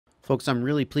Folks, I'm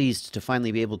really pleased to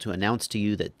finally be able to announce to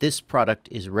you that this product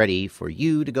is ready for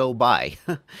you to go buy.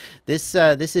 This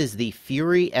is the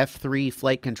Fury F3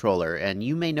 flight controller, and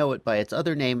you may know it by its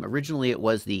other name. Originally, it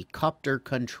was the Copter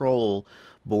Control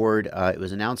board. It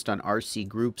was announced on RC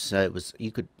Groups.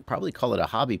 You could probably call it a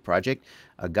hobby project.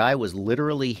 A guy was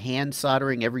literally hand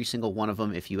soldering every single one of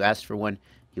them. If you asked for one,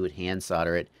 he would hand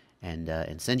solder it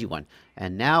and send you one.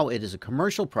 And now it is a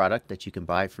commercial product that you can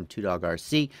buy from Two Dog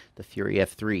RC, the Fury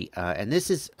F3. And this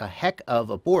is a heck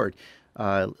of a board.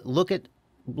 Look at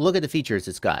the features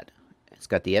it's got. It's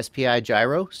got the SPI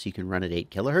gyro, so you can run at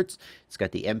 8 kilohertz. It's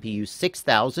got the MPU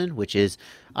 6000, which is,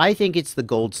 I think it's the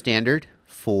gold standard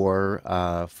for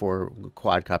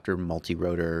quadcopter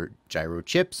multi-rotor gyro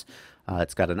chips.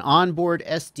 It's got an onboard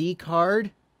SD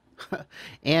card.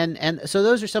 and so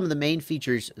those are some of the main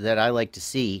features that I like to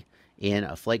see in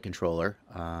a flight controller.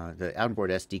 The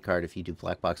onboard SD card, if you do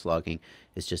black box logging,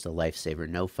 is just a lifesaver.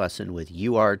 No fussing with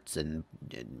UARTs and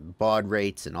baud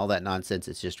rates and all that nonsense.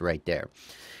 It's just right there.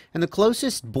 And the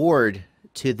closest board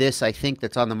to this, I think,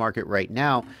 that's on the market right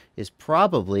now is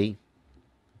probably...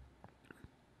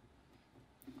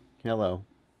 Hello.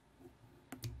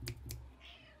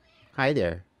 Hi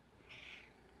there.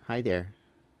 Hi there.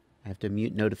 I have to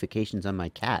mute notifications on my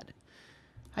cat.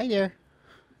 Hi there.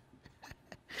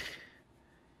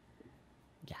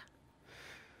 Yeah.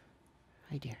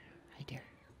 Hi there. Hi there.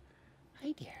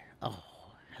 Hi there. Oh,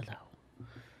 hello.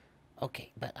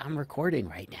 Okay, but I'm recording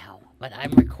right now.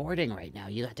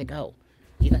 You got to go.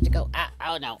 You got to go. Ah,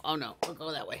 oh no. Oh no. We'll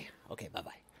go that way. Okay,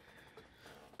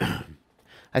 bye-bye.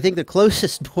 I think the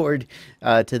closest board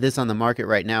to this on the market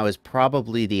right now is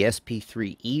probably the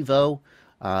SP3 Evo.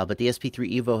 But the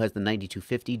SP3 Evo has the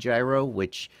 9250 gyro,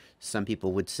 which some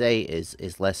people would say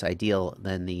is less ideal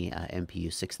than the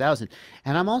MPU 6000.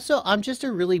 And I'm just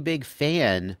a really big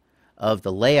fan of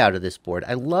the layout of this board.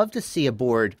 I love to see a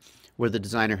board where the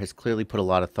designer has clearly put a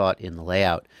lot of thought in the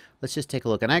layout. Let's just take a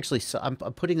look. And actually, I'm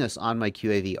putting this on my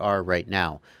QAVR right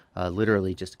now.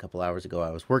 Literally just a couple hours ago,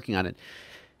 I was working on it.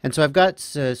 And so I've got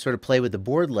to sort of play with the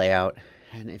board layout.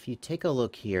 And if you take a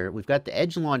look here, we've got the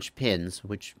edge launch pins,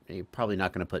 which you're probably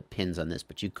not going to put pins on this,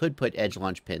 but you could put edge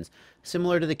launch pins,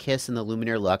 similar to the KISS and the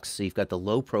Luminaire Lux. So you've got the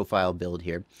low profile build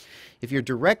here. If you're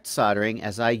direct soldering,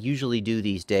 as I usually do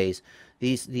these days,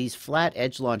 these flat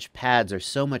edge launch pads are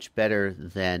so much better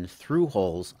than through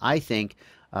holes. I think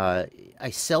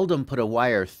I seldom put a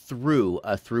wire through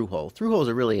a through hole. Through holes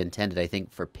are really intended, I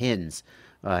think, for pins,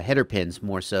 header pins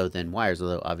more so than wires,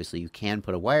 although obviously you can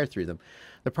put a wire through them.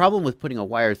 The problem with putting a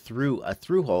wire through a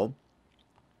through hole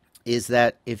is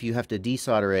that if you have to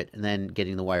desolder it and then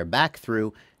getting the wire back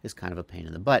through is kind of a pain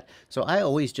in the butt. So I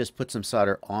always just put some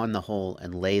solder on the hole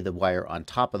and lay the wire on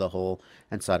top of the hole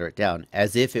and solder it down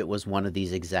as if it was one of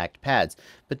these exact pads.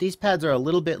 But these pads are a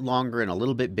little bit longer and a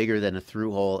little bit bigger than a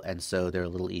through hole, and so they're a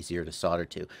little easier to solder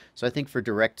to. So I think for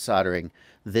direct soldering,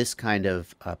 this kind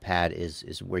of pad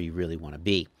is where you really want to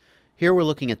be. Here we're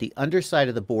looking at the underside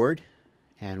of the board.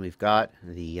 And we've got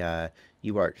the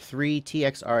UART 3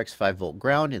 TX RX 5-volt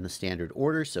ground in the standard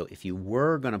order. So if you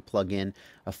were going to plug in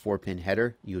a 4-pin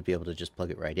header, you would be able to just plug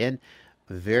it right in.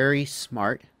 Very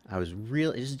smart. This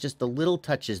is just the little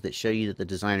touches that show you that the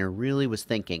designer really was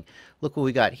thinking. Look what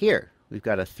we got here. We've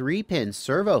got a 3-pin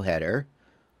servo header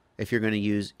if you're going to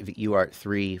use UART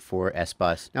 3 for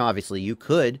S-Bus. Now, obviously, you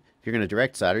could, if you're going to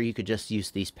direct solder, you could just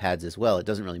use these pads as well. It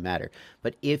doesn't really matter.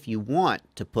 But if you want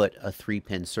to put a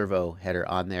 3-pin servo header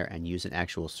on there and use an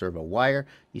actual servo wire,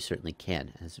 you certainly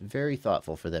can. And it's very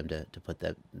thoughtful for them to put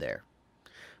that there.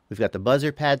 We've got the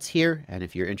buzzer pads here, and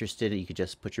if you're interested, you could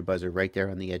just put your buzzer right there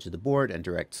on the edge of the board and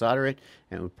direct solder it,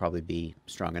 and it would probably be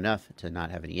strong enough to not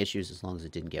have any issues as long as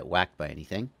it didn't get whacked by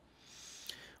anything.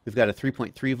 We've got a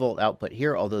 3.3 volt output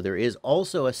here, although there is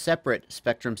also a separate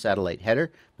Spectrum satellite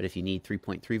header. But if you need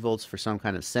 3.3 volts for some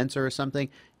kind of sensor or something,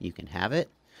 you can have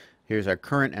it. Here's our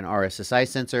current and RSSI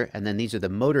sensor, and then these are the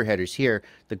motor headers here.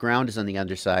 The ground is on the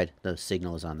underside, the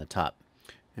signal is on the top.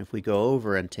 And if we go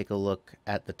over and take a look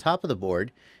at the top of the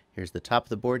board, here's the top of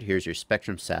the board. Here's your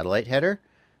Spectrum satellite header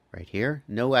right here.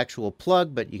 No actual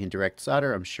plug, but you can direct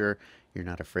solder. I'm sure you're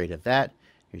not afraid of that.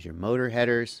 Here's your motor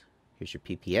headers. Here's your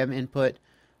PPM input.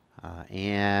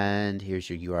 And here's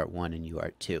your UART 1 and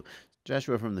UART 2.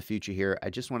 Joshua from the future here. I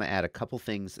just want to add a couple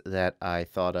things that I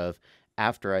thought of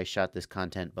after I shot this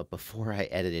content, but before I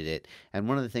edited it. And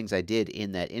one of the things I did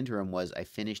in that interim was I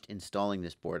finished installing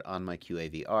this board on my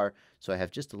QAVR, so I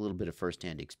have just a little bit of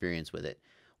first-hand experience with it.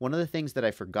 One of the things that I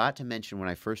forgot to mention when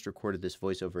I first recorded this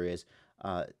voiceover is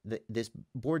this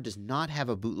board does not have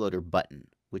a bootloader button,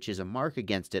 which is a mark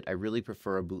against it. I really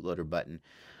prefer a bootloader button.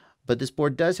 But this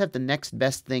board does have the next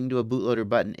best thing to a bootloader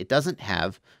button. It doesn't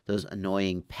have those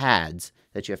annoying pads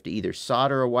that you have to either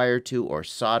solder a wire to or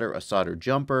solder a solder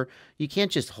jumper. You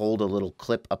can't just hold a little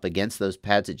clip up against those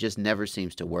pads. It just never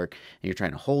seems to work. And you're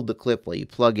trying to hold the clip while you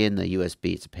plug in the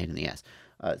USB. It's a pain in the ass.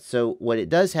 So what it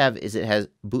does have is it has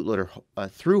bootloader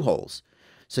through holes.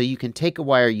 So you can take a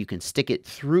wire, you can stick it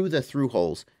through the through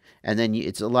holes, and then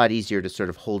it's a lot easier to sort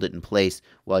of hold it in place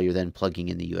while you're then plugging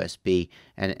in the USB.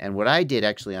 And what I did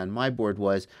actually on my board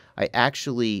was I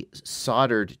actually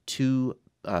soldered two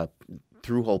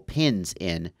through-hole pins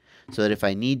in so that if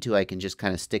I need to, I can just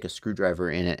kind of stick a screwdriver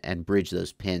in it and bridge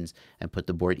those pins and put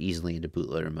the board easily into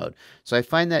bootloader mode. So I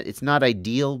find that it's not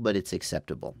ideal, but it's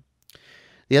acceptable.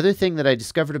 The other thing that I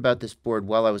discovered about this board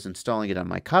while I was installing it on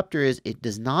my copter is it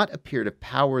does not appear to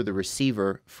power the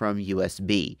receiver from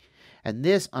USB. And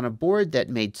this, on a board that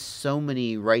made so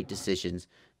many right decisions,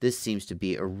 this seems to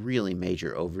be a really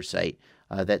major oversight.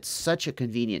 That's such a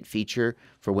convenient feature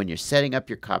for when you're setting up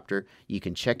your copter. You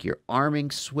can check your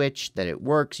arming switch that it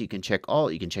works. You can check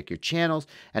your channels,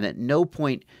 and at no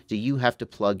point do you have to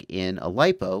plug in a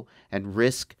LiPo and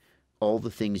risk all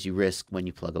the things you risk when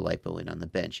you plug a LiPo in on the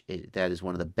bench. That is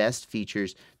one of the best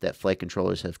features that flight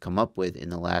controllers have come up with in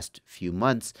the last few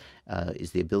months,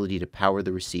 is the ability to power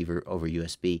the receiver over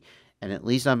USB. And at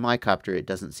least on my copter, it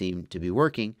doesn't seem to be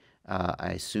working. I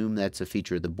assume that's a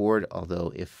feature of the board,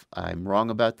 although if I'm wrong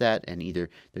about that and either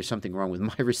there's something wrong with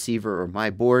my receiver or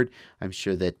my board, I'm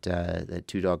sure that that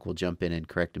Two Dog will jump in and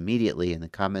correct immediately in the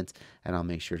comments, and I'll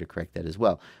make sure to correct that as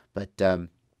well. But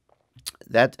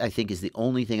that, I think, is the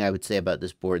only thing I would say about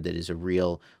this board that is a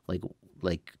real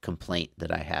like complaint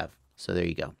that I have. So there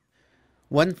you go.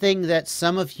 One thing that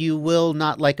some of you will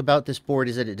not like about this board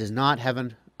is that it does not have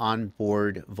an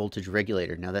onboard voltage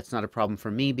regulator. Now, that's not a problem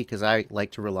for me because I like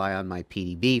to rely on my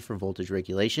PDB for voltage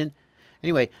regulation.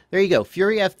 Anyway, there you go.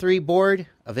 Fury F3 board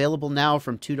available now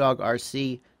from Two Dog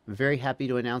RC. I'm very happy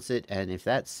to announce it, and if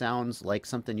that sounds like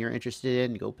something you're interested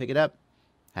in, go pick it up.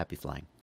 Happy flying.